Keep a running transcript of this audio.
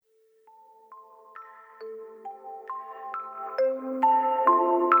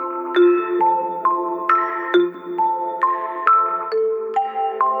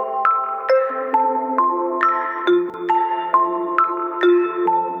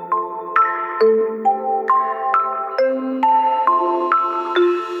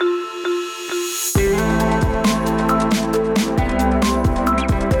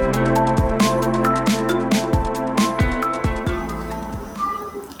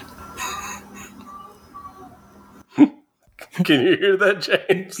Can you hear that,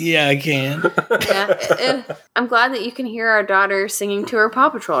 James? Yeah, I can. Yeah, I'm glad that you can hear our daughter singing to her Paw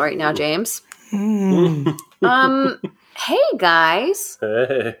Patrol right now, James. Hey guys.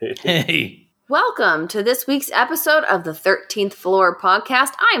 Hey. Welcome to this week's episode of the 13th Floor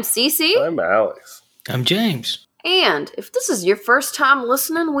Podcast. I'm Cece. I'm Alex. I'm James. And if this is your first time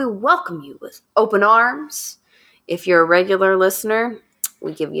listening, we welcome you with open arms. If you're a regular listener,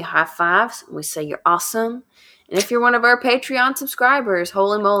 we give you high fives. We say you're awesome. And if you're one of our Patreon subscribers,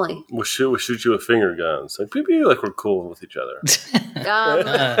 holy moly. We'll shoot you with finger guns. Like, people like we're cool with each other.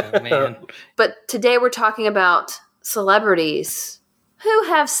 Man. But today we're talking about celebrities who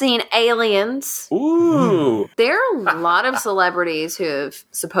have seen aliens. Ooh. There are a lot of celebrities who have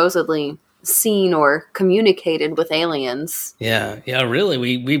supposedly seen or communicated with aliens. Yeah, really,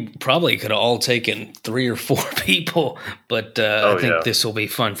 we probably could have all taken 3 or 4 people, but I think this will be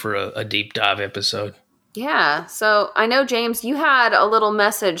fun for a deep dive episode. Yeah, so I know, James, you had a little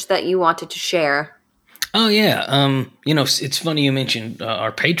message that you wanted to share. Oh, yeah. It's funny you mentioned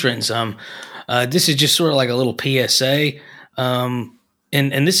our patrons. This is just sort of like a little PSA.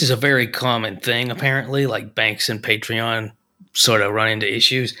 And this is a very common thing, apparently, like banks and Patreon sort of run into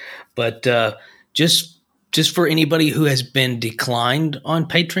issues. But just for anybody who has been declined on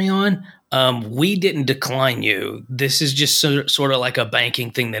Patreon, we didn't decline you. This is just sort of like a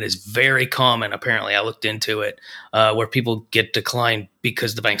banking thing that is very common. Apparently, I looked into it, where people get declined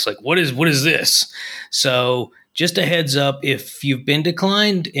because the bank's like, what is this? So just a heads up, if you've been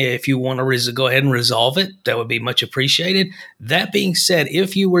declined, if you want to go ahead and resolve it, that would be much appreciated. That being said,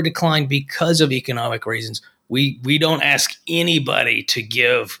 if you were declined because of economic reasons, we don't ask anybody to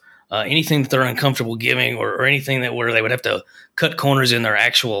give anything that they're uncomfortable giving or anything where they would have to cut corners in their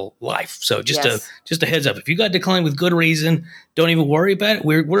actual life. So just a heads up. If you got declined with good reason, don't even worry about it.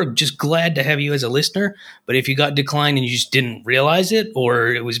 We're just glad to have you as a listener. But if you got declined and you just didn't realize it, or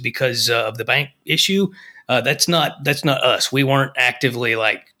it was because of the bank issue, that's not us. We weren't actively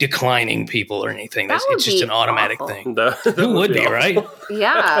like declining people or anything. It's just an automatic thing. It would be, right?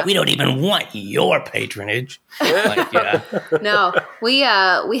 Yeah. We don't even want your patronage. No, we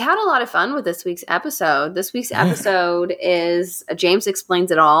had a lot of fun with this week's episode. This week's episode is James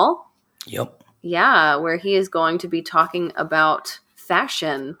Explains It All. Yep. Yeah, where he is going to be talking about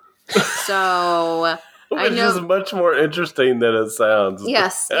fashion. So Which is much more interesting than it sounds.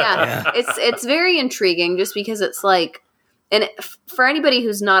 Yes, yeah. It's very intriguing just because it's like, and for anybody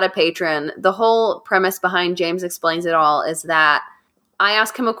who's not a patron, the whole premise behind James Explains It All is that I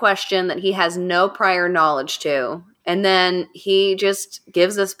ask him a question that he has no prior knowledge to, and then he just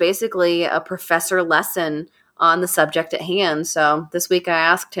gives us basically a professor lesson on the subject at hand. So this week I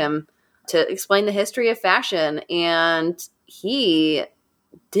asked him to explain the history of fashion, and he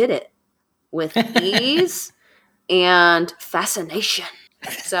did it with ease and fascination.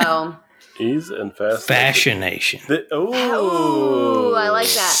 So ease and fascination. Oh, I like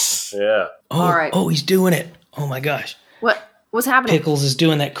that. Yeah. Oh, all right. Oh, he's doing it. Oh my gosh. What's happening? Pickles is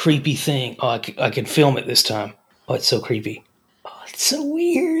doing that creepy thing. Oh, I can film it this time. Oh, it's so creepy. Oh, it's so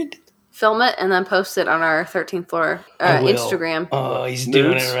weird. Film it and then post it on our 13th floor Instagram. Oh, he's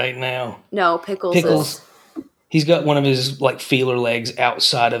doing it right now. No, Pickles. He's got one of his like feeler legs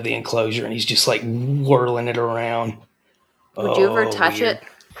outside of the enclosure, and he's just like whirling it around. Would you ever touch it?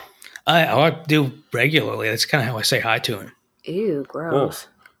 I do regularly. That's kind of how I say hi to him. Ew, gross.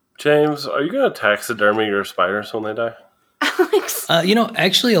 Oh. James, are you going to taxidermy your spiders when they die? Alex.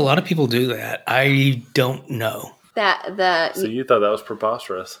 Actually, a lot of people do that. I don't know. So you thought that was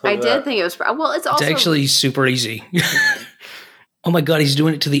preposterous. I did think it was. Well, it's actually super easy. Oh my God, he's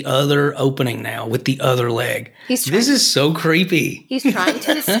doing it to the other opening now with the other leg. This is so creepy. He's trying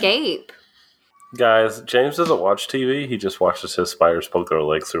to escape. Guys, James doesn't watch TV. He just watches his spiders poke their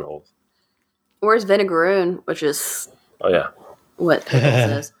legs through holes. Where's Vinegaroon, which is what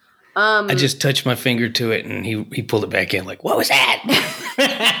Pickles is. I just touched my finger to it, and he pulled it back in like, what was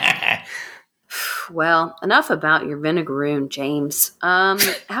that? Well, enough about your Vinegaroon, James. How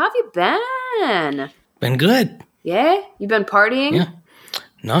have you been? Been good. Yeah? You been partying? Yeah.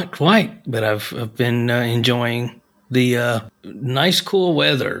 Not quite, but I've been enjoying the nice cool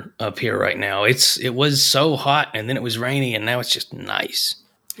weather up here right now. It was so hot, and then it was rainy, and now it's just nice.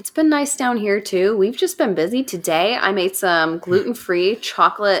 It's been nice down here too. We've just been busy. Today I made some gluten-free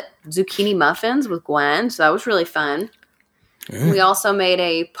chocolate zucchini muffins with Gwen, so that was really fun. We also made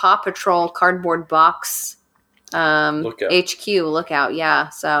a Paw Patrol cardboard box HQ lookout. Yeah,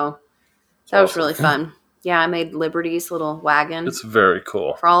 so that was really fun. Yeah, I made Liberty's little wagon. It's very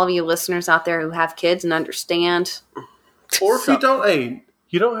cool. For all of you listeners out there who have kids and understand. Or if you don't,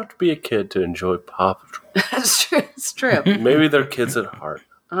 You don't have to be a kid to enjoy Paw Patrol. That's true. It's true. Maybe they're kids at heart.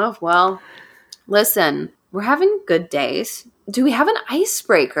 Oh, well, listen, we're having good days. Do we have an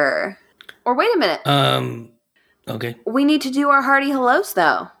icebreaker? Or wait a minute. Okay. We need to do our hearty hellos,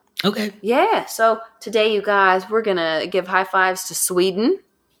 though. Okay. Yeah, so today, you guys, we're going to give high fives to Sweden.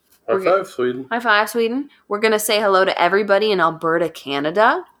 High five, Sweden. High five, Sweden. We're going to say hello to everybody in Alberta,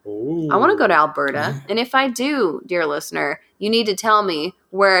 Canada. Ooh. I want to go to Alberta. And if I do, dear listener, you need to tell me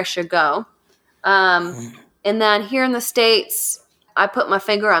where I should go. And then here in the States, I put my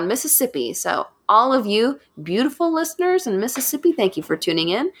finger on Mississippi. So all of you beautiful listeners in Mississippi, thank you for tuning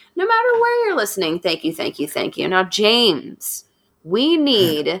in. No matter where you're listening, thank you, thank you, thank you. Now, James, we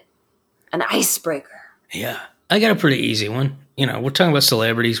need an icebreaker. Yeah. I got a pretty easy one. You know, we're talking about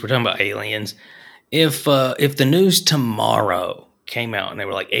celebrities. We're talking about aliens. If the news tomorrow came out and they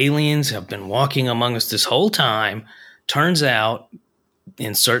were like, aliens have been walking among us this whole time, turns out,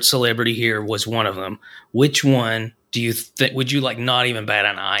 insert celebrity here was one of them. Which one do you think, would you like not even bat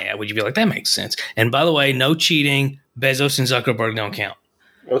an eye at? Would you be like, that makes sense? And by the way, no cheating. Bezos and Zuckerberg don't count.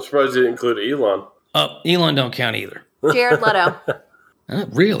 I'm surprised you didn't include Elon. Oh, Elon don't count either. Jared Leto.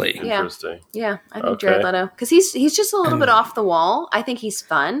 Really? Yeah. Interesting. Yeah, I think Okay. Jared Leto. Because he's just a little bit off the wall. I think he's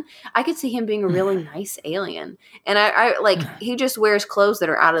fun. I could see him being a really nice alien. And I like, he just wears clothes that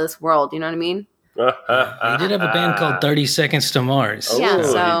are out of this world. You know what I mean? He did have a band called 30 Seconds to Mars. Oh, Yeah, he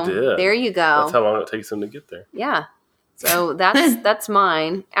so did. there you That's go. how long it takes him to get there. Yeah. So that's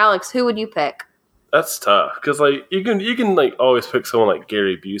mine. Alex, who would you pick? That's tough because like you can like always pick someone like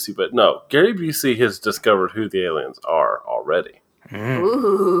Gary Busey, but no, Gary Busey has discovered who the aliens are already.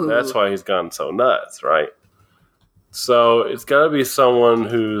 Ooh. That's why he's gone so nuts, right? So it's got to be someone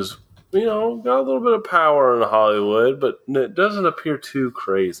who's got a little bit of power in Hollywood, but it doesn't appear too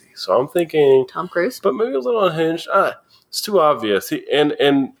crazy. So I'm thinking Tom Cruise. but maybe a little unhinged. It's too obvious.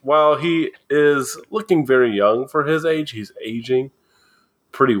 And while he is looking very young for his age, he's aging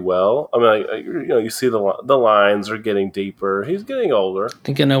pretty well. I mean, you see the lines are getting deeper. He's getting older. I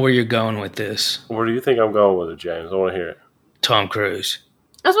think I know where you're going with this. Where do you think I'm going with it, James? I want to hear it. Tom Cruise.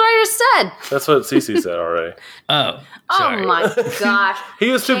 That's what I just said. That's what Cece said already. Oh, sorry. Oh my gosh. He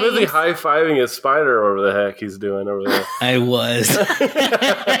was too busy James. high-fiving his spider, or whatever the heck he's doing over there. I was.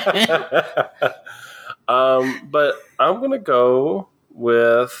 But I'm going to go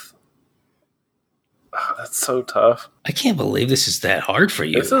with... Oh, that's so tough. I can't believe this is that hard for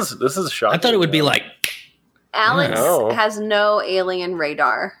you. This is shocking. I thought it would be like, Alex No. has no alien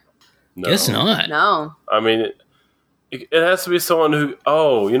radar. No. guess not. No. I mean, it has to be someone who...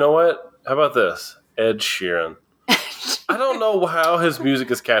 Oh, you know what? How about this? Ed Sheeran. I don't know how his music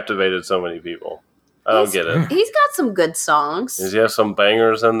has captivated so many people. I don't get it. He's got some good songs. Does he have some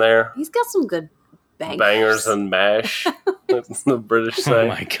bangers in there? He's got some good bangers. Bangers and mash, that's the British Oh say.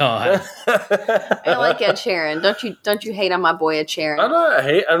 my God. I like Ed Sheeran. Don't you hate on my boy Ed Sheeran? I don't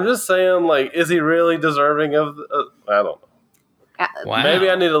hate. I'm just saying, like, is he really deserving of? I don't know. Wow. Maybe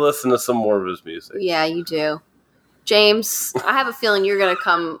I need to listen to some more of his music. Yeah, you do. James, I have a feeling you're going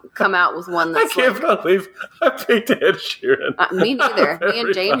to come out with one I that's can't like, believe I picked Ed Sheeran. me neither. Me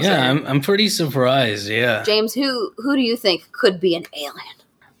and James. Yeah, I'm pretty surprised. Yeah. James, who do you think could be an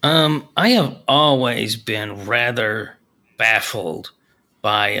alien? I have always been rather baffled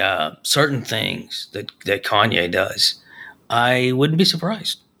by certain things that Kanye does. I wouldn't be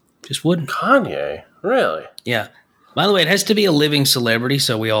surprised. Just wouldn't. Kanye, really? Yeah. By the way, it has to be a living celebrity,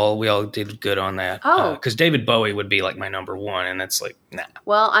 so we all did good on that. Oh. Because David Bowie would be like my number one, and that's like, nah.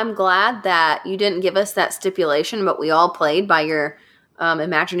 Well, I'm glad that you didn't give us that stipulation, but we all played by your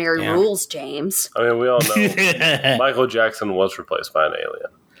imaginary Yeah. rules, James. I mean, we all know Michael Jackson was replaced by an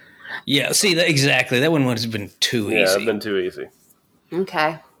alien. Yeah, see, exactly. That one would have been too Yeah, easy. it's been too easy.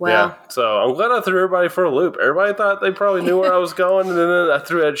 Okay. Well, Yeah, so I'm glad I threw everybody for a loop. Everybody thought they probably knew where I was going, and then I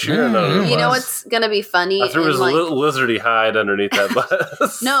threw Ed Sheeran under the you know bus. what's going to be funny? I threw in, his like, little lizardy hide underneath that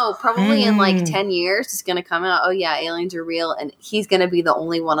bus. no, probably in like 10 years, it's going to come out, oh yeah, aliens are real, and he's going to be the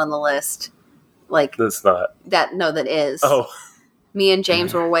only one on the list. Like, That's not. that is. Oh, Me and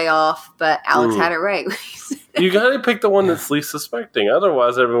James were way off, but Alex had it right. you gotta pick the one that's least suspecting.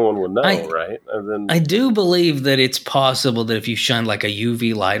 Otherwise, everyone would know, I- right? And then I do believe that it's possible that if you shine like a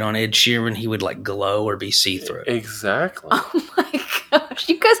UV light on Ed Sheeran, he would like glow or be see-through. exactly. Oh my gosh,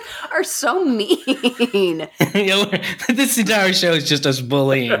 you guys are so mean. You know, this entire show is just us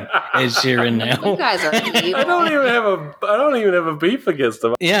bullying Ed Sheeran You now. guys are evil. I don't even have a beef against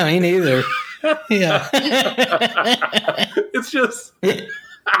him. Yeah, me neither. Yeah. It's just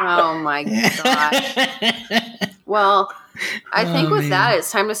Oh my gosh. Well, I think with that,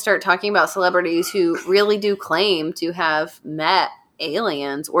 it's time to start talking about celebrities who really do claim to have met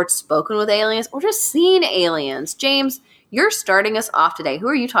aliens or spoken with aliens or just seen aliens. James, you're starting us off today. Who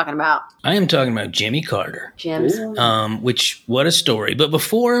are you talking about? I am talking about Jimmy Carter. Which, what a story. But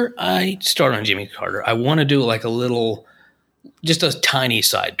before I start on Jimmy Carter, I want to do like a little, just a tiny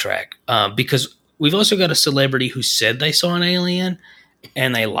sidetrack, because we've also got a celebrity who said they saw an alien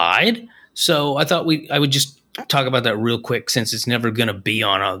and they lied. So I thought I would just talk about that real quick, since it's never going to be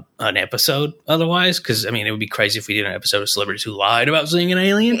on an episode otherwise. Because, I mean, it would be crazy if we did an episode of celebrities who lied about seeing an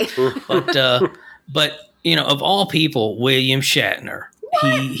alien. But you know, of all people, William Shatner,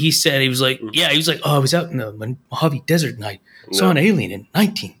 he said, he was like, oh, I was out in the Mojave Desert and I saw an alien in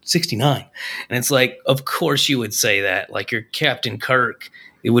 1969. And it's like, of course you would say that, like you're Captain Kirk.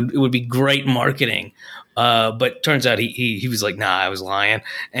 It would be great marketing. But turns out he was like, nah, I was lying.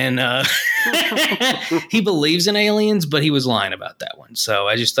 And he believes in aliens, but he was lying about that one. So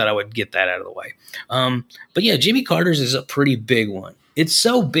I just thought I would get that out of the way. But yeah, Jimmy Carter's is a pretty big one. It's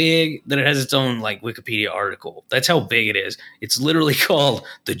so big that it has its own like Wikipedia article. That's how big it is. It's literally called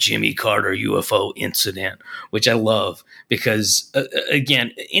the Jimmy Carter UFO incident, which I love because,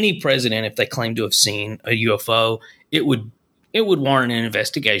 again, any president, if they claim to have seen a UFO, it would warrant an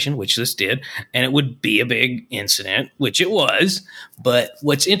investigation, which this did, and it would be a big incident, which it was. But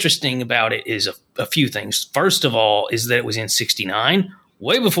what's interesting about it is a few things. First of all, is that it was in 1969,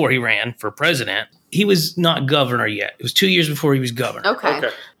 way before he ran for president. He was not governor yet. It was 2 years before he was governor. Okay.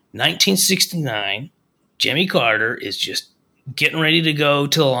 1969, Jimmy Carter is just getting ready to go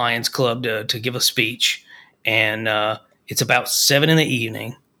to the Lions Club to give a speech, and it's about 7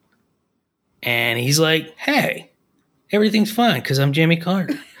 p.m, and he's like, hey, everything's fine because I'm Jimmy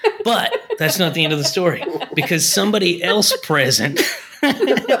Carter. But that's not the end of the story, because somebody else present.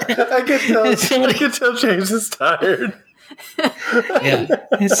 I can tell James is tired. Yeah.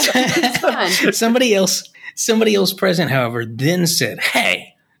 Somebody else present, however, then said,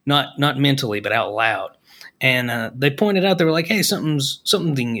 hey, not mentally, but out loud. And they pointed out, they were like, hey,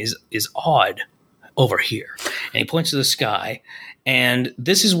 something is odd over here. And he points to the sky. And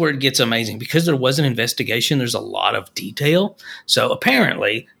this is where it gets amazing, because there was an investigation. There's a lot of detail. So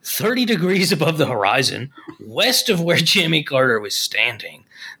apparently 30 degrees above the horizon, west of where Jimmy Carter was standing,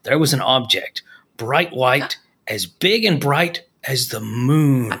 there was an object, bright white, as big and bright as the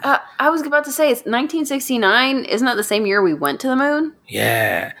moon. I was about to say, it's 1969. Isn't that the same year we went to the moon?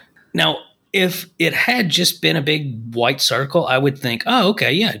 Yeah. Now, if it had just been a big white circle, I would think, oh,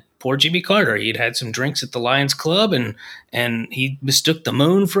 okay, yeah, poor Jimmy Carter. He'd had some drinks at the Lions Club and he mistook the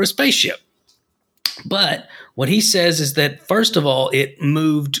moon for a spaceship. But what he says is that, first of all, it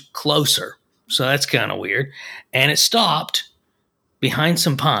moved closer. So that's kind of weird. And it stopped behind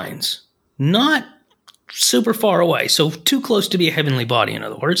some pines. Not super far away, so too close to be a heavenly body, in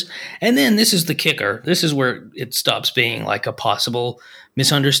other words. And then this is the kicker. This is where it stops being like a possible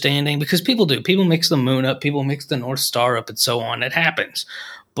misunderstanding, because people mix the moon up, people mix the North Star up, and so on. It happens.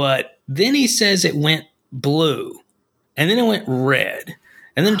 But then he says it went blue, and then it went red,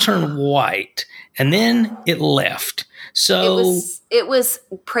 and then it turned white, and then it left. So it was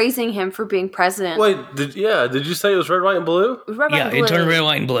praising him for being president. Wait, did you say it was red, white, and blue? It turned red,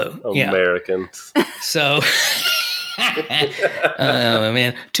 white, and blue. Americans. So,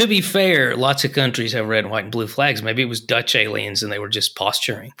 man, to be fair, lots of countries have red, white, and blue flags. Maybe it was Dutch aliens and they were just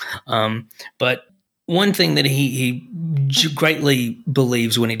posturing. But one thing that he greatly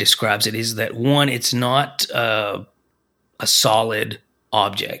believes when he describes it is that, one, it's not a solid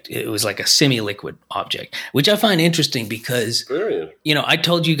object. It was like a semi-liquid object, which I find interesting because, I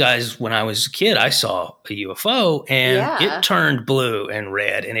told you guys when I was a kid, I saw a UFO and it turned blue and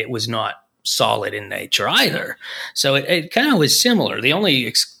red, and it was not solid in nature either. So it kind of was similar. The only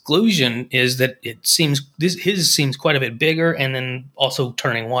exclusion is that his seems quite a bit bigger, and then also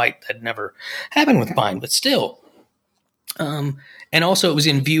turning white. That never happened with mine, but still. And also it was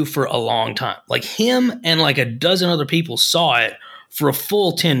in view for a long time. Like him and like a dozen other people saw it for a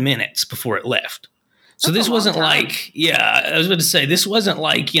full 10 minutes before it left. So this wasn't like, I was going to say, this wasn't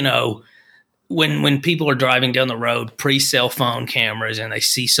like, when people are driving down the road, pre-cell phone cameras, and they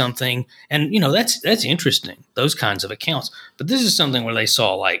see something, and, that's interesting, those kinds of accounts. But this is something where they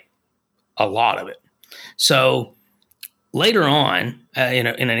saw like a lot of it. So later on, in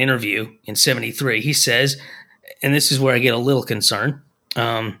an interview in 1973, he says, and this is where I get a little concerned.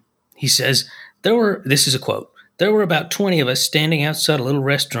 He says, this is a quote, there were about 20 of us standing outside a little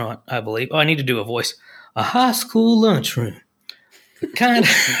restaurant, I believe. Oh, I need to do a voice. A high school lunchroom. A kind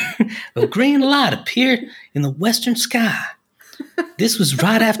of green light appeared in the western sky. This was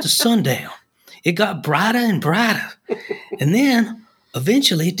right after sundown. It got brighter and brighter. And then,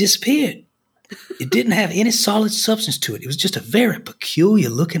 eventually, it disappeared. It didn't have any solid substance to it. It was just a very peculiar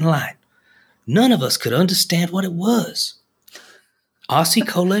looking light. None of us could understand what it was. Aussie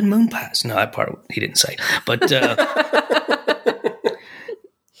cola and moon pies. No, that part he didn't say. But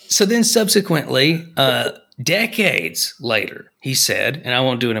so then subsequently, decades later, he said, and I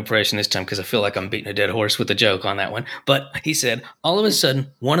won't do an impression this time because I feel like I'm beating a dead horse with a joke on that one, but he said, all of a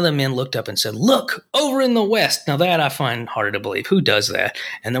sudden, one of the men looked up and said, "Look, over in the west." Now that I find harder to believe. Who does that?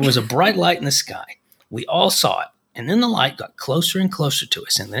 And there was a bright light in the sky. We all saw it. And then the light got closer and closer to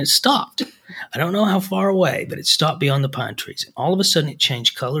us, and then it stopped. I don't know how far away, but it stopped beyond the pine trees. And all of a sudden, it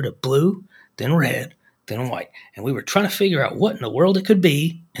changed color to blue, then red, then white. And we were trying to figure out what in the world it could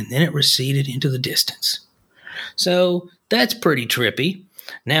be, and then it receded into the distance. So that's pretty trippy.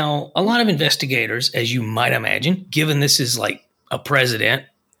 Now, a lot of investigators, as you might imagine, given this is like a president,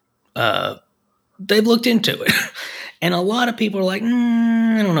 they've looked into it. And a lot of people are like, I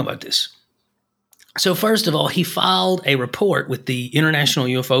don't know about this. So first of all, he filed a report with the International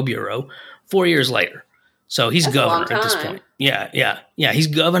UFO Bureau 4 years later. So he's That's governor at this point. Yeah. He's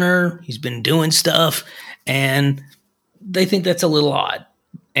governor. He's been doing stuff. And they think that's a little odd.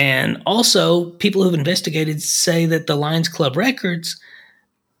 And also, people who've investigated say that the Lions Club records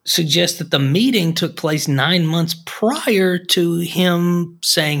suggest that the meeting took place 9 months prior to him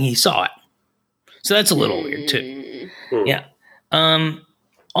saying he saw it. So that's a little weird, too. Yeah.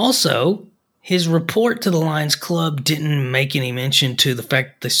 Also, his report to the Lions Club didn't make any mention to the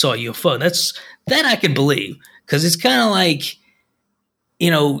fact that they saw a UFO. That I can believe, because it's kind of like,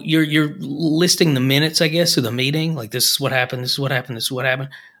 you're listing the minutes, I guess, of the meeting. Like, this is what happened, this is what happened, this is what happened.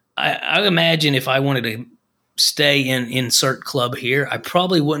 I imagine if I wanted to stay in insert club here, I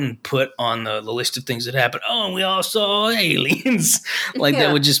probably wouldn't put on the list of things that happened, "Oh, we all saw aliens."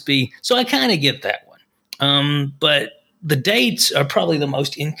 That would just be, so I kind of get that one. But the dates are probably the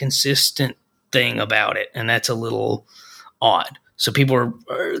most inconsistent thing about it, and that's a little odd. So people are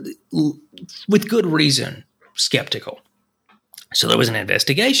with good reason, skeptical. So there was an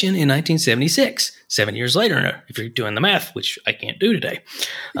investigation in 1976, 7 years later, if you're doing the math, which I can't do today.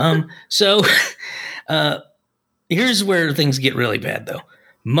 So here's where things get really bad, though.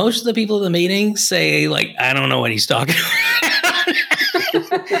 Most of the people at the meeting say, I don't know what he's talking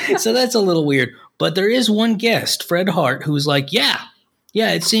about. So that's a little weird. But there is one guest, Fred Hart, who's like, yeah,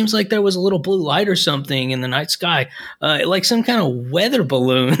 it seems like there was a little blue light or something in the night sky, like some kind of weather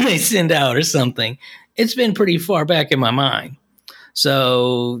balloon they send out or something. It's been pretty far back in my mind.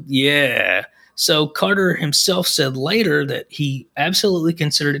 So, yeah. So Carter himself said later that he absolutely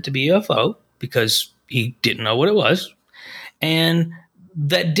considered it to be a UFO because he didn't know what it was. And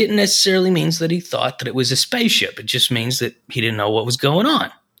that didn't necessarily mean that he thought that it was a spaceship. It just means that he didn't know what was going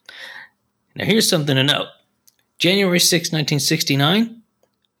on. Now, here's something to note. January 6, 1969,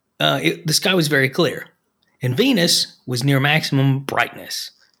 the sky was very clear, and Venus was near maximum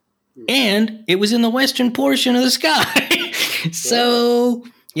brightness, and it was in the western portion of the sky. So,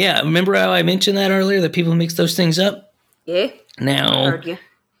 yeah, remember how I mentioned that earlier, that people mix those things up? Yeah. Now, I heard you.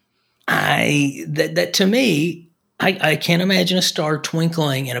 That to me, I can't imagine a star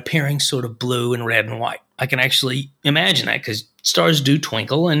twinkling and appearing sort of blue and red and white. I can actually imagine that because stars do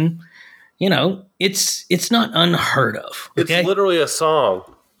twinkle, and it's not unheard of. Okay? It's literally a song.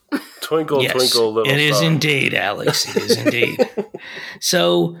 Twinkle, yes, twinkle, little star. It is indeed, Alex. It is indeed.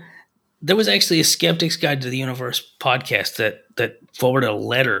 So there was actually a Skeptic's Guide to the Universe podcast that forwarded a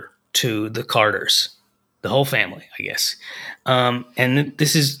letter to the Carters, the whole family, I guess. And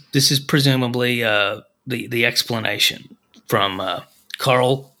this is presumably the explanation from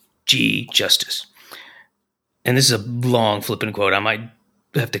Carl G. Justice. And this is a long flipping quote. I might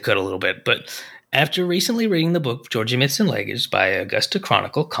have to cut a little bit, but after recently reading the book Georgia Myths and Legends by Augusta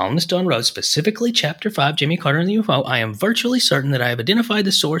Chronicle, columnist Don Rhodes, specifically Chapter 5, Jimmy Carter and the UFO, I am virtually certain that I have identified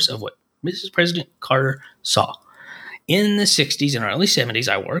the source of what Mrs. President Carter saw. In the 60s and early 70s,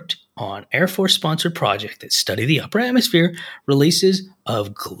 I worked on Air Force-sponsored project that studied the upper atmosphere releases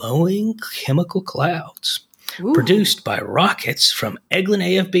of glowing chemical clouds. Ooh. Produced by rockets from Eglin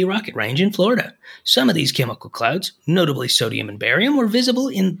AFB rocket range in Florida. Some of these chemical clouds, notably sodium and barium, were visible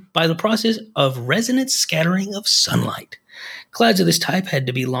by the process of resonant scattering of sunlight. Clouds of this type had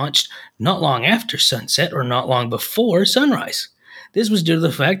to be launched not long after sunset or not long before sunrise. This was due to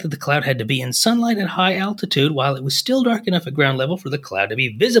the fact that the cloud had to be in sunlight at high altitude while it was still dark enough at ground level for the cloud to be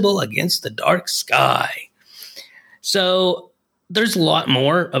visible against the dark sky. So there's a lot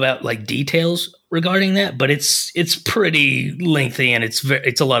more about details regarding that, but it's pretty lengthy and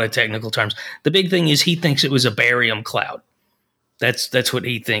it's a lot of technical terms. The big thing is he thinks it was a barium cloud. That's what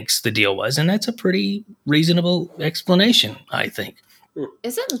he thinks the deal was, and that's a pretty reasonable explanation, I think.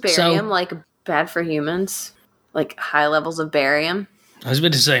 Isn't barium like Bad for humans, like high levels of barium. I was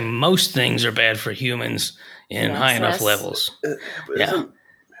about to say most things are bad for humans in high enough levels. Yeah.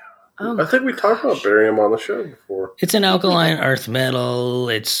 I think we talked about barium on the show before. It's an alkaline earth metal.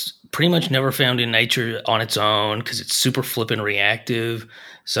 It's pretty much never found in nature on its own because it's super flippin' reactive.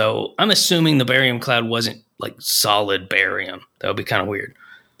 So I'm assuming the barium cloud wasn't like solid barium. That would be kind of weird.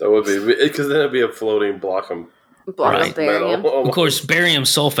 That would be, because then it'd be a floating block of barium. metal. Of course, barium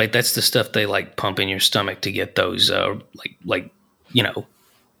sulfate, that's the stuff they like pump in your stomach to get those, it's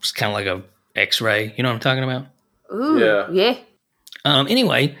kind of like a X-ray. You know what I'm talking about? Ooh, yeah.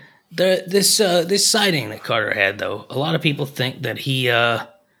 Anyway, this sighting that Carter had, though, a lot of people think that he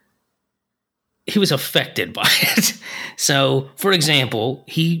was affected by it. So, for example,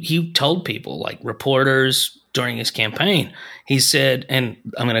 he told people, like reporters during his campaign, he said, and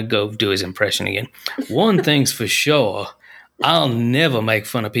I'm going to go do his impression again. One thing's for sure, I'll never make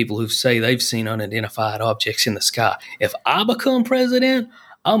fun of people who say they've seen unidentified objects in the sky. If I become president,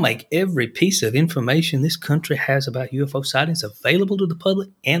 I'll make every piece of information this country has about UFO sightings available to the public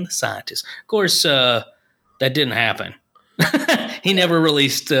and the scientists. Of course, that didn't happen. He never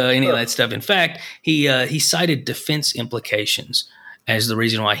released any of that stuff. In fact, he cited defense implications as the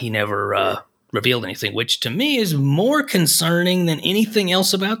reason why he never revealed anything, which to me is more concerning than anything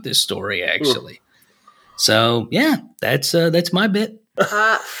else about this story, actually. So, yeah, that's my bit.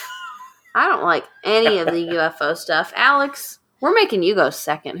 I don't like any of the UFO stuff. Alex, we're making you go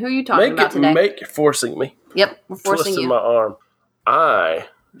second. Who are you talking about today? You're forcing me. Yep, we're forcing Twisting you. my arm. I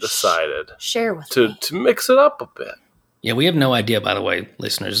decided Share with me. to mix it up a bit. Yeah, we have no idea, by the way,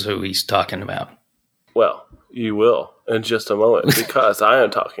 listeners, who he's talking about. Well, you will in just a moment, because I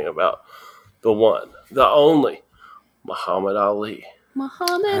am talking about the one, the only, Muhammad Ali.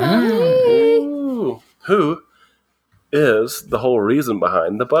 Muhammad Ali. Ooh, who is the whole reason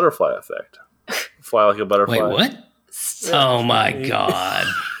behind the butterfly effect. Fly like a butterfly. Wait, what? Oh, my God.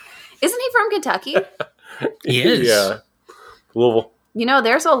 Isn't he from Kentucky? He is. Yeah. Louisville. You know,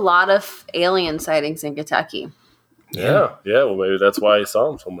 there's a lot of alien sightings in Kentucky. Yeah. Well, maybe that's why he saw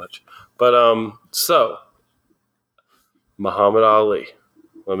him so much. But so Muhammad Ali.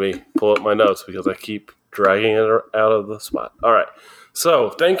 Let me pull up my notes because I keep dragging it out of the spot. All right.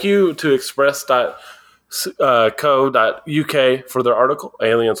 So thank you to express.co.uk for their article.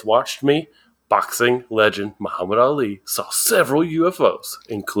 Aliens Watched Me. Boxing legend Muhammad Ali saw several UFOs,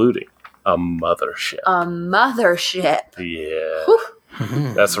 including a mothership. A mothership. Yeah.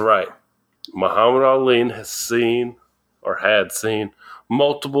 That's right. Muhammad Ali has seen or had seen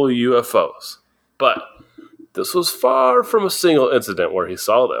multiple UFOs, but this was far from a single incident where he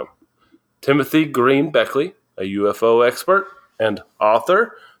saw them. Timothy Green Beckley, a UFO expert and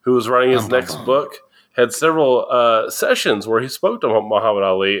author who was writing his next book, had several sessions where he spoke to Muhammad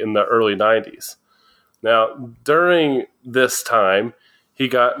Ali in the early 90s. Now, during this time, he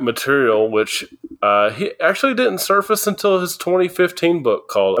got material which he actually didn't surface until his 2015 book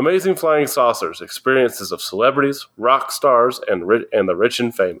called Amazing Flying Saucers, Experiences of Celebrities, Rock Stars, and the Rich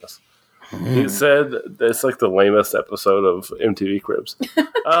and Famous. He said it's like the lamest episode of MTV Cribs.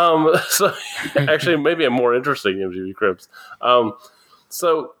 So actually, maybe a more interesting MTV Cribs.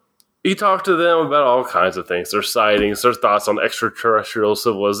 So he talked to them about all kinds of things, their sightings, their thoughts on extraterrestrial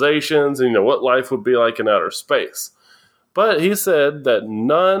civilizations, and what life would be like in outer space. But he said that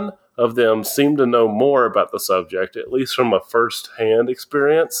none of them seemed to know more about the subject, at least from a first-hand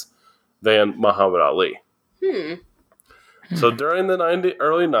experience, than Muhammad Ali. So during the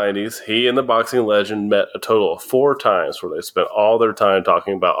early 90s, he and the boxing legend met a total of 4 times where they spent all their time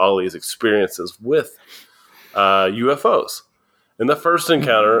talking about Ali's experiences with UFOs. And the first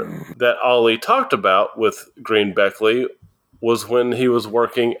encounter that Ali talked about with Green Beckley was when he was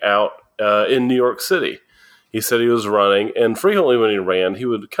working out in New York City. He said he was running, and frequently when he ran, he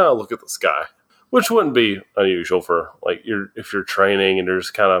would kind of look at the sky, which wouldn't be unusual for if you're training and you're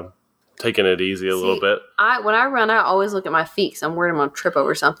just kind of taking it easy a little bit. When I run, I always look at my feet because I'm worried I'm going to trip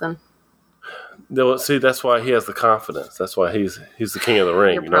over something. See, that's why he has the confidence. That's why he's the king of the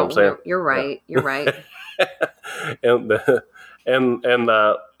ring. You know what I'm saying? You're right. Yeah. You're right. and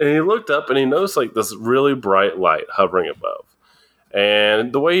he looked up and he noticed this really bright light hovering above.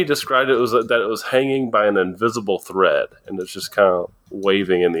 And the way he described it was that it was hanging by an invisible thread, and it's just kind of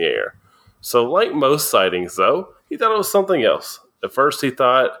waving in the air. So like most sightings, though, he thought it was something else. At first, he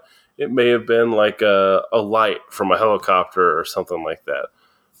thought it may have been like a light from a helicopter or something like that.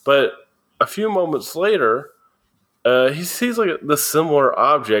 But a few moments later, he sees the similar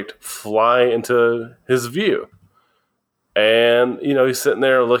object fly into his view. And, he's sitting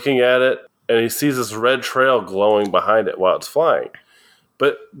there looking at it, and he sees this red trail glowing behind it while it's flying.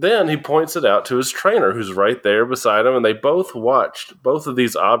 But then he points it out to his trainer, who's right there beside him, and they both watched both of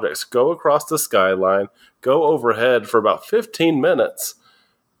these objects go across the skyline, go overhead for about 15 minutes,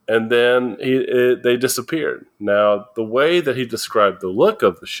 and then they disappeared. Now, the way that he described the look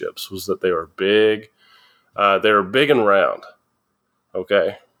of the ships was that they were big. They were big and round.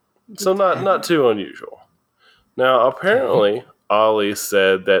 Okay? So not too unusual. Now, apparently, Ollie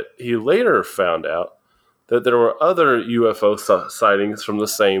said that he later found out that there were other UFO sightings from the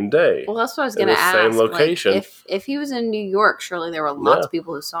same day. Well, that's what I was going to ask. Same location. Like, if he was in New York, surely there were lots of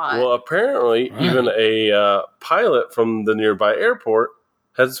people who saw it. Well, apparently, even a pilot from the nearby airport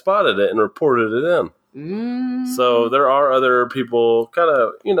had spotted it and reported it in. So there are other people kind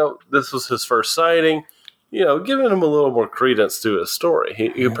of, this was his first sighting, giving him a little more credence to his story.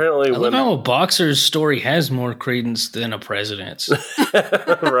 He apparently I love how a boxer's story has more credence than a president's.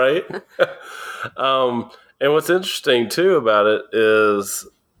 Right? And what's interesting, too, about it is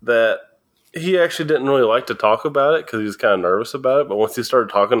that he actually didn't really like to talk about it because he was kind of nervous about it. But once he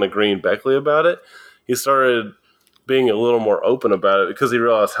started talking to Green Beckley about it, he started being a little more open about it because he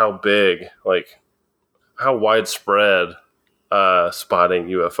realized how big, how widespread spotting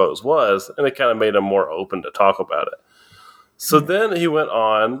UFOs was. And it kind of made him more open to talk about it. So then he went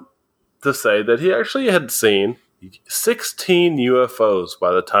on to say that he actually had seen 16 UFOs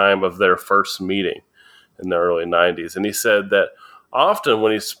by the time of their first meeting in the early 90s. And he said that often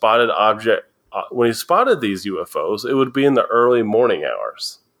when he spotted these UFOs, it would be in the early morning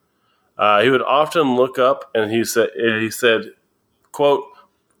hours. He would often look up and he said, quote,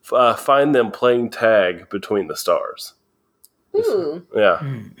 find them playing tag between the stars. Ooh. Yeah.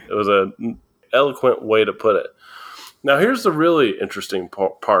 It was an eloquent way to put it. Now, here's the really interesting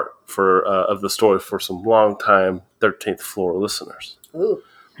part of the story for some long-time 13th Floor listeners. Ooh.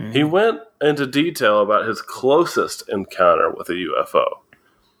 He went into detail about his closest encounter with a UFO.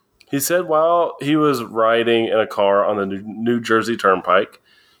 He said while he was riding in a car on the New Jersey Turnpike,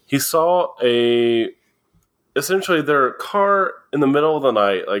 he saw essentially their car in the middle of the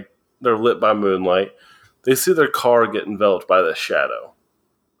night, like they're lit by moonlight. They see their car get enveloped by this shadow.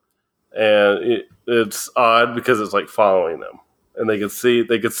 And it's odd because it's like following them. And they could see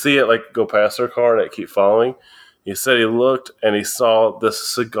it like go past their car and it keep following. He said he looked and he saw this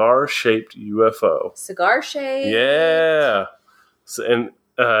cigar-shaped UFO. Cigar-shaped? Yeah. And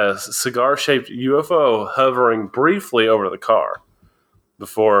cigar-shaped UFO hovering briefly over the car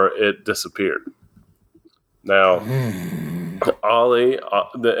before it disappeared. Now, Ollie,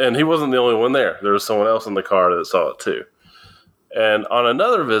 and he wasn't the only one there. There was someone else in the car that saw it too. And on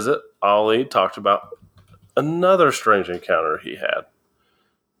another visit, Ollie talked about another strange encounter he had.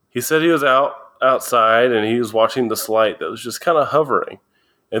 He said he was outside and he was watching this light that was just kind of hovering.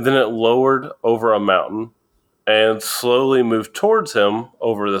 And then it lowered over a mountain and slowly moved towards him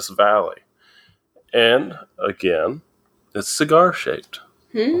over this valley. And again, it's cigar-shaped.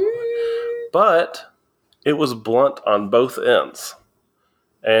 But it was blunt on both ends.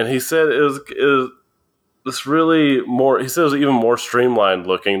 And he said it was this really more, he said it was even more streamlined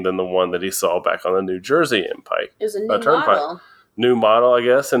looking than the one that he saw back on the New Jersey Turnpike. It was a new model. New model, I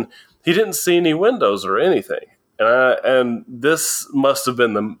guess. And he didn't see any windows or anything. And this must have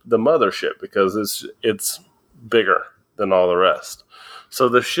been the mothership because it's bigger than all the rest. So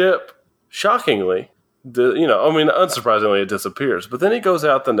the ship, shockingly, unsurprisingly, it disappears. But then he goes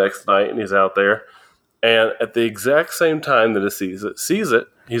out the next night and he's out there. And at the exact same time that he sees it,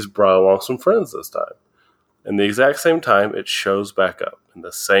 he's brought along some friends this time. And the exact same time, it shows back up in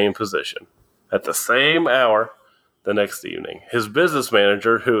the same position at the same hour the next evening. His business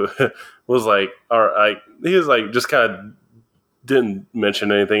manager, who was like, he was like, just kind of didn't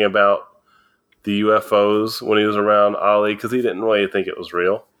mention anything about the UFOs when he was around Ollie because he didn't really think it was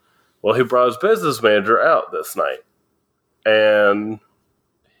real. Well, he brought his business manager out this night, and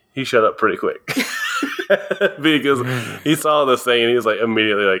he shut up pretty quick because he saw this thing and he was like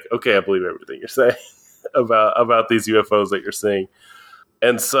immediately like, okay, I believe everything you're saying about these UFOs that you're seeing.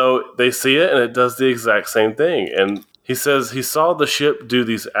 And so they see it and it does the exact same thing. And he says he saw the ship do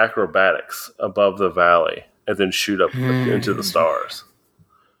these acrobatics above the valley and then shoot up into the stars.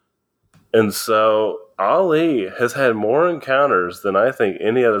 And so Ali has had more encounters than I think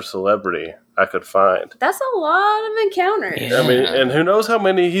any other celebrity I could find. That's a lot of encounters. Yeah. I mean, and who knows how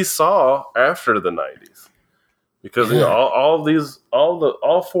many he saw after the 90s? Because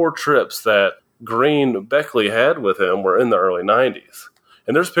all four trips that Green Beckley had with him were in the early 90s.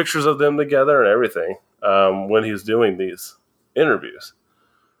 And there's pictures of them together and everything when he's doing these interviews.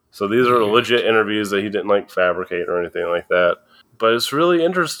 So these are legit interviews that he didn't like fabricate or anything like that. But it's really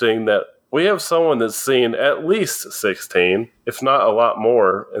interesting that we have someone that's seen at least 16, if not a lot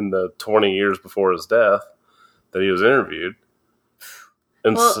more, in the 20 years before his death that he was interviewed.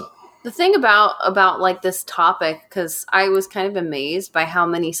 And well, the thing about like this topic, because I was kind of amazed by how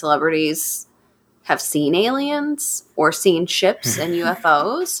many celebrities have seen aliens or seen ships and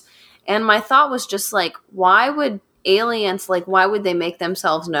UFOs. And my thought was just like, why would aliens, like, why would they make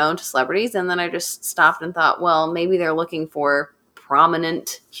themselves known to celebrities? And then I just stopped and thought, well, maybe they're looking for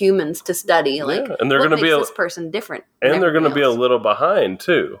prominent humans to study. Like, and they're what going to makes be this person different? And they're going to be a little behind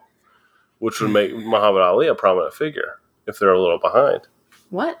too, which would make Muhammad Ali a prominent figure if they're a little behind.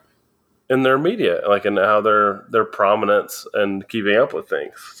 What? In their media, like in how their prominence and keeping up with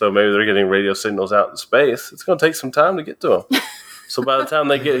things. So maybe they're getting radio signals out in space. It's going to take some time to get to them. So by the time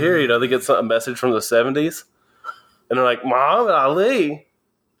they get here, they get a message from the 70s. And they're like, Muhammad Ali?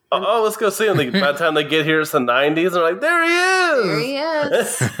 Oh, let's go see him. By the time they get here, it's the 90s. And they're like, there he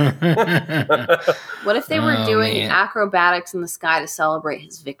is! There he is. What if they were doing acrobatics in the sky to celebrate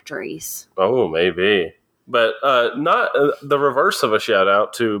his victories? Oh, maybe. But not the reverse of a shout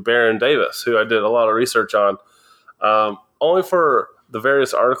out to Baron Davis, who I did a lot of research on, only for the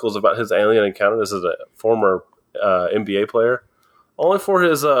various articles about his alien encounter. This is a former NBA player. Only for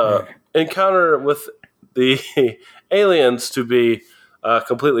his encounter with the aliens to be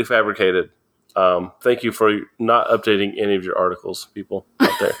completely fabricated. Thank you for not updating any of your articles, people out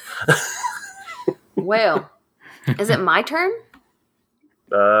there. Well, is it my turn?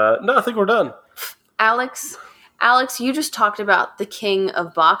 No, I think we're done. Alex, you just talked about the king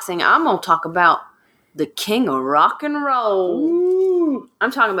of boxing. I'm going to talk about the king of rock and roll. Ooh.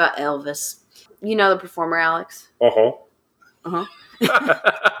 I'm talking about Elvis. You know the performer, Alex? Uh-huh. Uh-huh.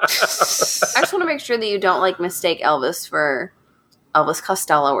 I just want to make sure that you don't like mistake Elvis for Elvis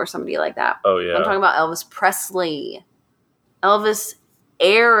Costello or somebody like that. Oh, yeah. I'm talking about Elvis Presley. Elvis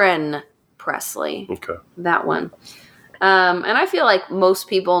Aaron Presley. Okay. That one. And I feel like most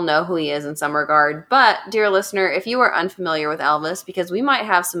people know who he is in some regard. But, dear listener, if you are unfamiliar with Elvis, because we might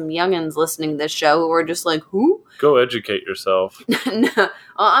have some youngins listening to this show who are just like, who? Go educate yourself. No. Well,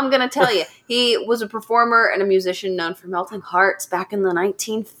 I'm going to tell you. He was a performer and a musician known for melting hearts back in the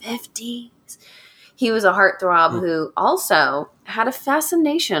 1950s. He was a heartthrob who also had a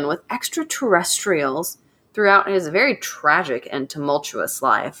fascination with extraterrestrials throughout his very tragic and tumultuous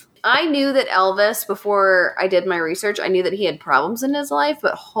life. I knew that Elvis, before I did my research, I knew that he had problems in his life,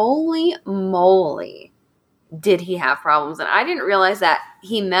 but holy moly, did he have problems. And I didn't realize that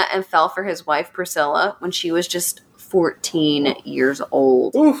he met and fell for his wife, Priscilla, when she was just 14 years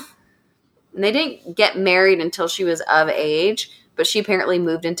old. Oof. And they didn't get married until she was of age, but she apparently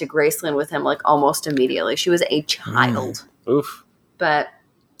moved into Graceland with him like almost immediately. She was a child. Oof. But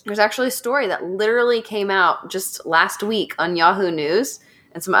there's actually a story that literally came out just last week on Yahoo News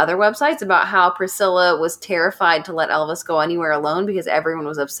and some other websites about how Priscilla was terrified to let Elvis go anywhere alone because everyone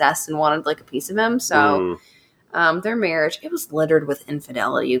was obsessed and wanted like a piece of him. So their marriage, it was littered with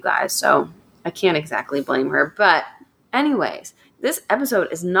infidelity, you guys. So I can't exactly blame her. But anyways, this episode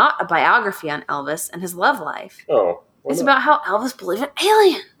is not a biography on Elvis and his love life. Oh. It's about how Elvis believed in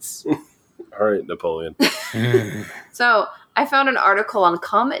aliens. All right, Napoleon. So I found an article on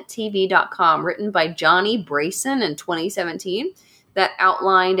CometTV.com written by Johnny Brayson in 2017 that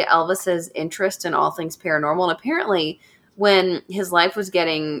outlined Elvis's interest in all things paranormal. And apparently, when his life was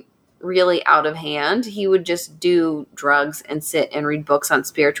getting really out of hand, he would just do drugs and sit and read books on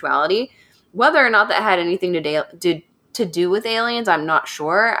spirituality. Whether or not that had anything to do with aliens, I'm not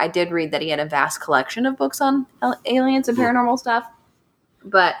sure. I did read that he had a vast collection of books on aliens and paranormal stuff.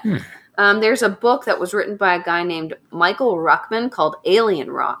 But there's a book that was written by a guy named Michael Ruckman called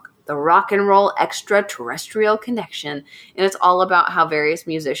Alien Rock, the Rock and Roll Extraterrestrial Connection. And it's all about how various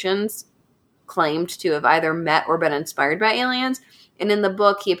musicians claimed to have either met or been inspired by aliens. And in the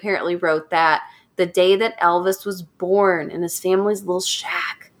book, he apparently wrote that the day that Elvis was born in his family's little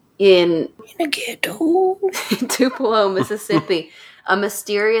shack in a ghetto, Tupelo, Mississippi, a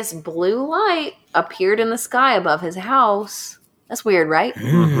mysterious blue light appeared in the sky above his house. That's weird, right?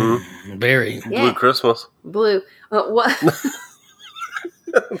 Mm-hmm. Very. Yeah. Blue Christmas. Blue. What?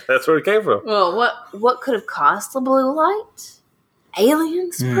 That's where it came from. Well, what could have caused the blue light?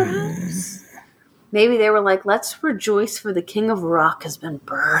 Aliens, perhaps? Maybe they were like, let's rejoice for the king of rock has been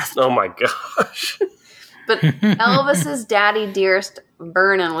birthed. Oh my gosh. But Elvis's daddy, dearest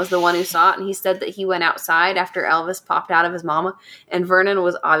Vernon, was the one who saw it, and he said that he went outside after Elvis popped out of his mama, and Vernon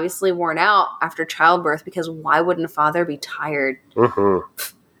was obviously worn out after childbirth because why wouldn't a father be tired? Mm-hmm.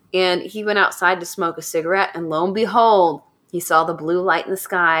 And he went outside to smoke a cigarette, and lo and behold, he saw the blue light in the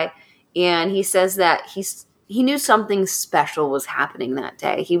sky, and he says that he knew something special was happening that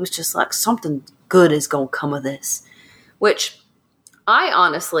day. He was just like, something good is going to come of this, which I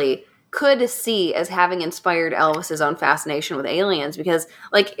honestly could see as having inspired Elvis's own fascination with aliens, because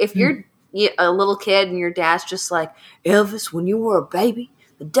like if you're a little kid and your dad's just like, Elvis, when you were a baby,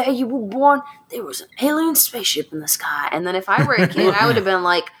 the day you were born, there was an alien spaceship in the sky. And then if I were a kid, I would have been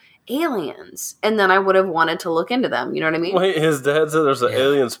like, aliens. And then I would have wanted to look into them. You know what I mean? Wait, his dad said there's an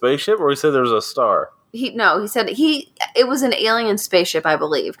alien spaceship, or he said there was a star? He said it was an alien spaceship, I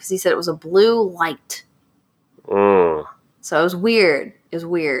believe, because he said it was a blue light. Mm. So it was weird. It was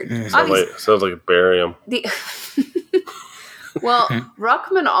weird. Sounds like barium. Well,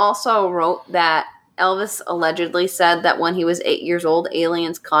 Ruckman also wrote that Elvis allegedly said that when he was 8 years old,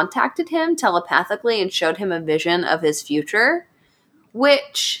 aliens contacted him telepathically and showed him a vision of his future,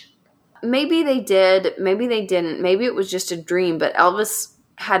 which maybe they did, maybe they didn't, maybe it was just a dream, but Elvis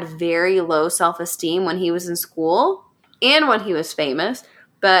had very low self-esteem when he was in school and when he was famous,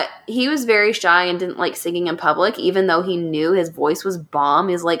 but he was very shy and didn't like singing in public, even though he knew his voice was bomb.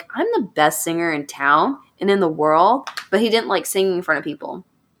 He's like, I'm the best singer in town and in the world, but he didn't like singing in front of people.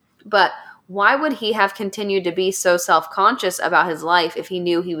 But why would he have continued to be so self-conscious about his life if he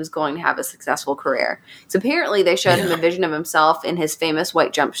knew he was going to have a successful career? So apparently they showed him a vision of himself in his famous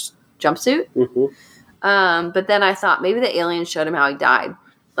white jumpsuit. Mm-hmm. But then I thought maybe the aliens showed him how he died.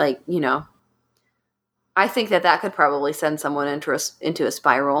 Like, you know, I think that could probably send someone into a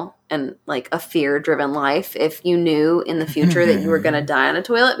spiral and like a fear-driven life if you knew in the future that you were going to die on a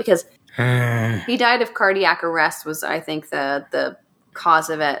toilet, because he died of cardiac arrest was, I think, the cause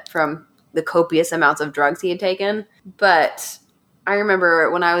of it from the copious amounts of drugs he had taken. But I remember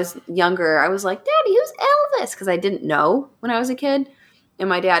when I was younger, I was like, Daddy, who's Elvis? Because I didn't know when I was a kid. And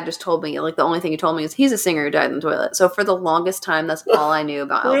my dad just told me, like, the only thing he told me is he's a singer who died in the toilet. So for the longest time, that's all I knew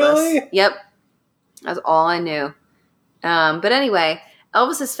about Really? Elvis. Yep. That's all I knew. But anyway,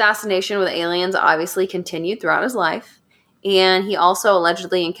 Elvis's fascination with aliens obviously continued throughout his life. And he also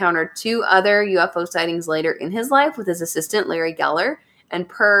allegedly encountered 2 other UFO sightings later in his life with his assistant, Larry Geller. And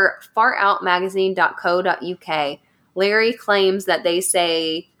per faroutmagazine.co.uk, Larry claims that they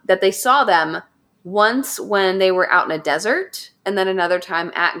saw them once when they were out in a desert and then another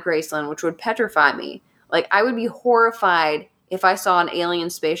time at Graceland, which would petrify me. Like, I would be horrified if I saw an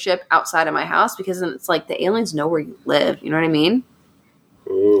alien spaceship outside of my house, because then it's like the aliens know where you live. You know what I mean?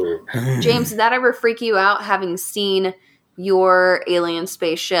 James, did that ever freak you out, having seen your alien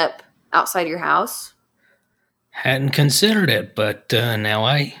spaceship outside your house? Hadn't considered it, but now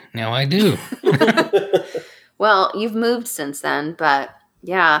I do. Well, you've moved since then, but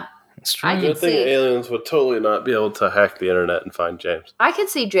yeah. That's true. I I could think see aliens would totally not be able to hack the internet and find James. I could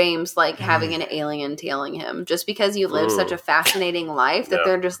see James like having an alien tailing him, just because you live such a fascinating life that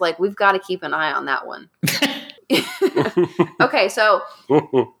they're just like, we've got to keep an eye on that one. Okay, so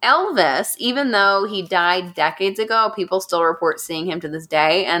Elvis, even though he died decades ago, people still report seeing him to this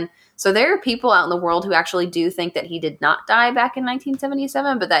day. And so there are people out in the world who actually do think that he did not die back in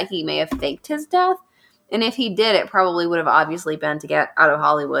 1977, but that he may have faked his death. And if he did, it probably would have obviously been to get out of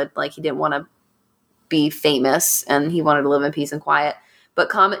Hollywood. Like, he didn't want to be famous and he wanted to live in peace and quiet. But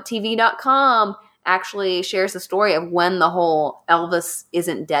CometTV.com actually shares the story of when the whole Elvis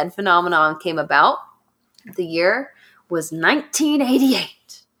isn't dead phenomenon came about. The year was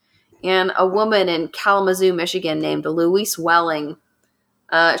 1988. And a woman in Kalamazoo, Michigan named Louise Welling,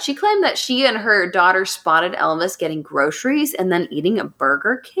 she claimed that she and her daughter spotted Elvis getting groceries and then eating a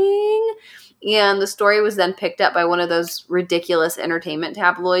Burger King. And the story was then picked up by one of those ridiculous entertainment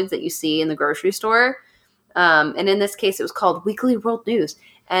tabloids that you see in the grocery store. And in this case, it was called Weekly World News.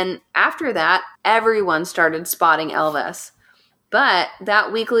 And after that, everyone started spotting Elvis. But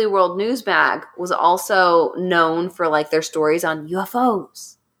that Weekly World News mag was also known for like their stories on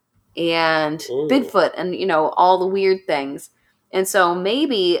UFOs and Bigfoot and, you know, all the weird things. And so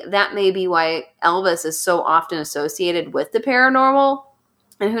maybe that may be why Elvis is so often associated with the paranormal.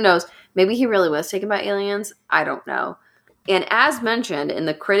 And who knows, maybe he really was taken by aliens. I don't know. And as mentioned in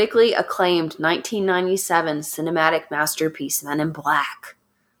the critically acclaimed 1997 cinematic masterpiece Men in Black,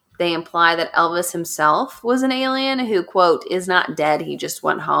 they imply that Elvis himself was an alien who, quote, is not dead, he just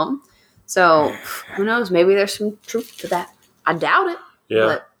went home. So who knows, maybe there's some truth to that. I doubt it.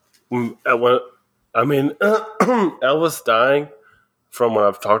 Yeah. Elvis dying, from when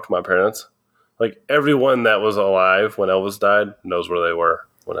I've talked to my parents, like everyone that was alive when Elvis died knows where they were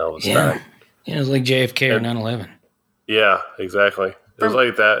when Elvis died. Yeah, it was like JFK or 9/11. Yeah, exactly. It was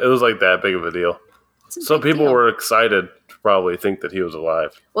like that. It was like that big of a deal. So people were excited to probably think that he was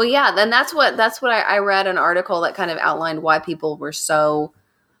alive. Well, yeah, then that's what I read an article that kind of outlined why people were so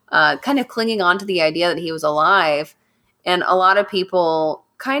kind of clinging on to the idea that he was alive. And a lot of people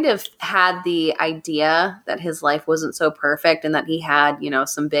kind of had the idea that his life wasn't so perfect and that he had,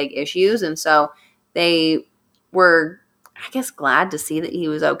 some big issues. And so they were, I guess, glad to see that he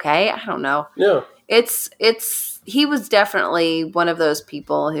was okay. I don't know. Yeah. He was definitely one of those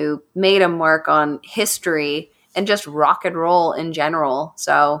people who made a mark on history and just rock and roll in general.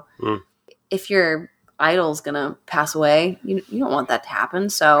 So if your idol's going to pass away, you don't want that to happen.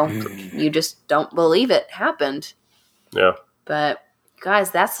 So you just don't believe it happened. Yeah. But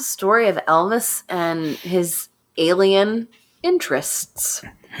guys, that's the story of Elvis and his alien interests.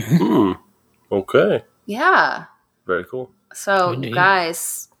 Okay. Yeah. Very cool. So,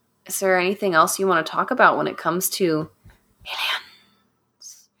 guys, is there anything else you want to talk about when it comes to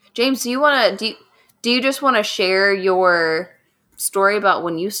aliens? James, do you just want to share your story about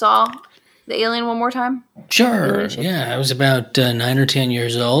when you saw the alien one more time? Sure. Yeah, I was about 9 or 10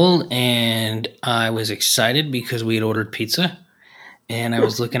 years old, and I was excited because we had ordered pizza. And I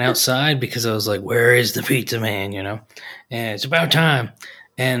was looking outside because I was like, where is the pizza man, And it's about time.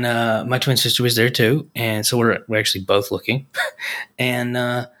 And my twin sister was there too. And so we're actually both looking.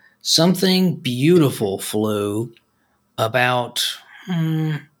 And something beautiful flew about,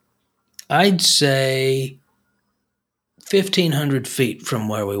 I'd say, 1,500 feet from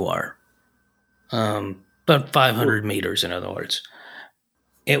where we were. About 500 meters, in other words.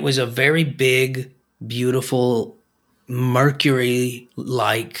 It was a very big, beautiful,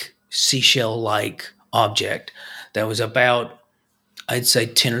 Mercury-like, seashell-like object that was about, I'd say,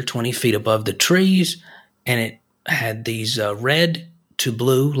 10 or 20 feet above the trees, and it had these red to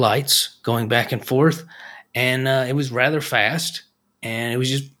blue lights going back and forth, and it was rather fast, and it was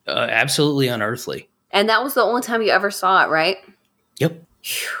just absolutely unearthly. And that was the only time you ever saw it, right? Yep.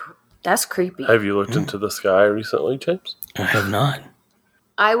 Whew, that's creepy. Have you looked into the sky recently, James? I have not.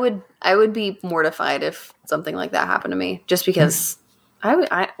 I would be mortified if something like that happened to me, just because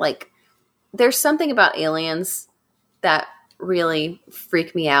there's something about aliens that really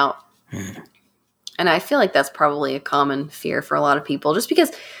freak me out. And I feel like that's probably a common fear for a lot of people, just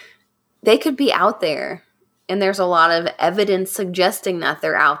because they could be out there and there's a lot of evidence suggesting that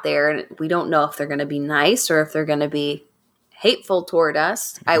they're out there, and we don't know if they're going to be nice or if they're going to be hateful toward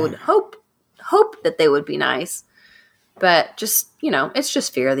us. I would hope that they would be nice. But just, it's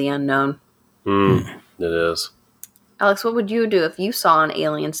just fear of the unknown. It is. Alex, what would you do if you saw an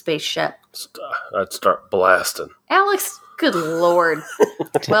alien spaceship? I'd start blasting. Alex, good Lord.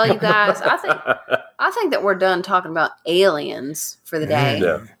 Well, you guys, I think that we're done talking about aliens for the day.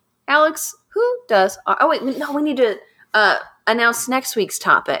 Yeah. Alex, who does... we need to announce next week's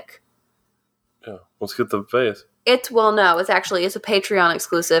topic. Yeah, let's get the face. It's a Patreon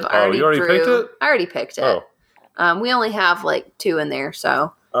exclusive. You already picked it? I already picked it. Oh. We only have 2 in there,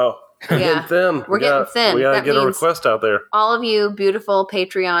 so... Oh, we're getting thin. We're getting thin. We gotta get a request out there. All of you beautiful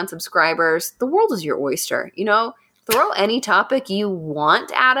Patreon subscribers, the world is your oyster. Throw any topic you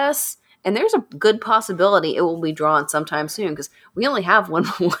want at us, and there's a good possibility it will be drawn sometime soon, because we only have one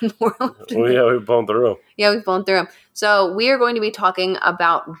more left. We've blown through them. Yeah, we've blown through them. So we are going to be talking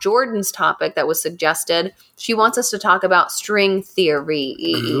about Jordan's topic that was suggested. She wants us to talk about string theory.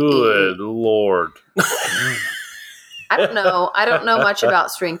 Good Lord. I don't know much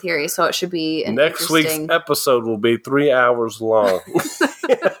about string theory, so it should be an Next week's episode will be 3 hours long.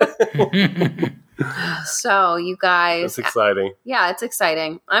 So you guys, it's exciting. Yeah, it's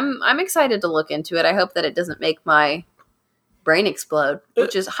exciting. I'm excited to look into it. I hope that it doesn't make my brain explode,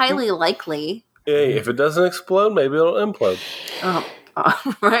 which is highly likely. Hey, if it doesn't explode, maybe it'll implode. Oh,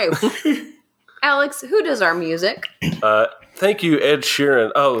 right. Alex, who does our music? Thank you, Ed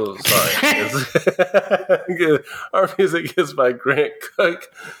Sheeran. Oh, sorry. Our music is by Grant Cook.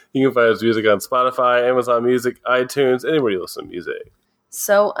 You can find his music on Spotify, Amazon Music, iTunes, anywhere you listen to music.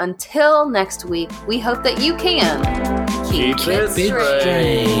 So until next week, we hope that you can keep it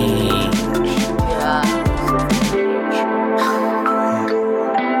strange. Yeah.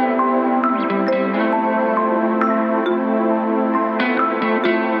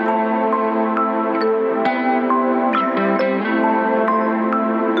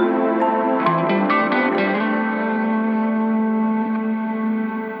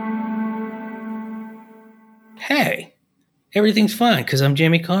 Hey, everything's fine because I'm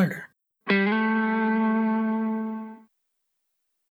Jimmy Carter.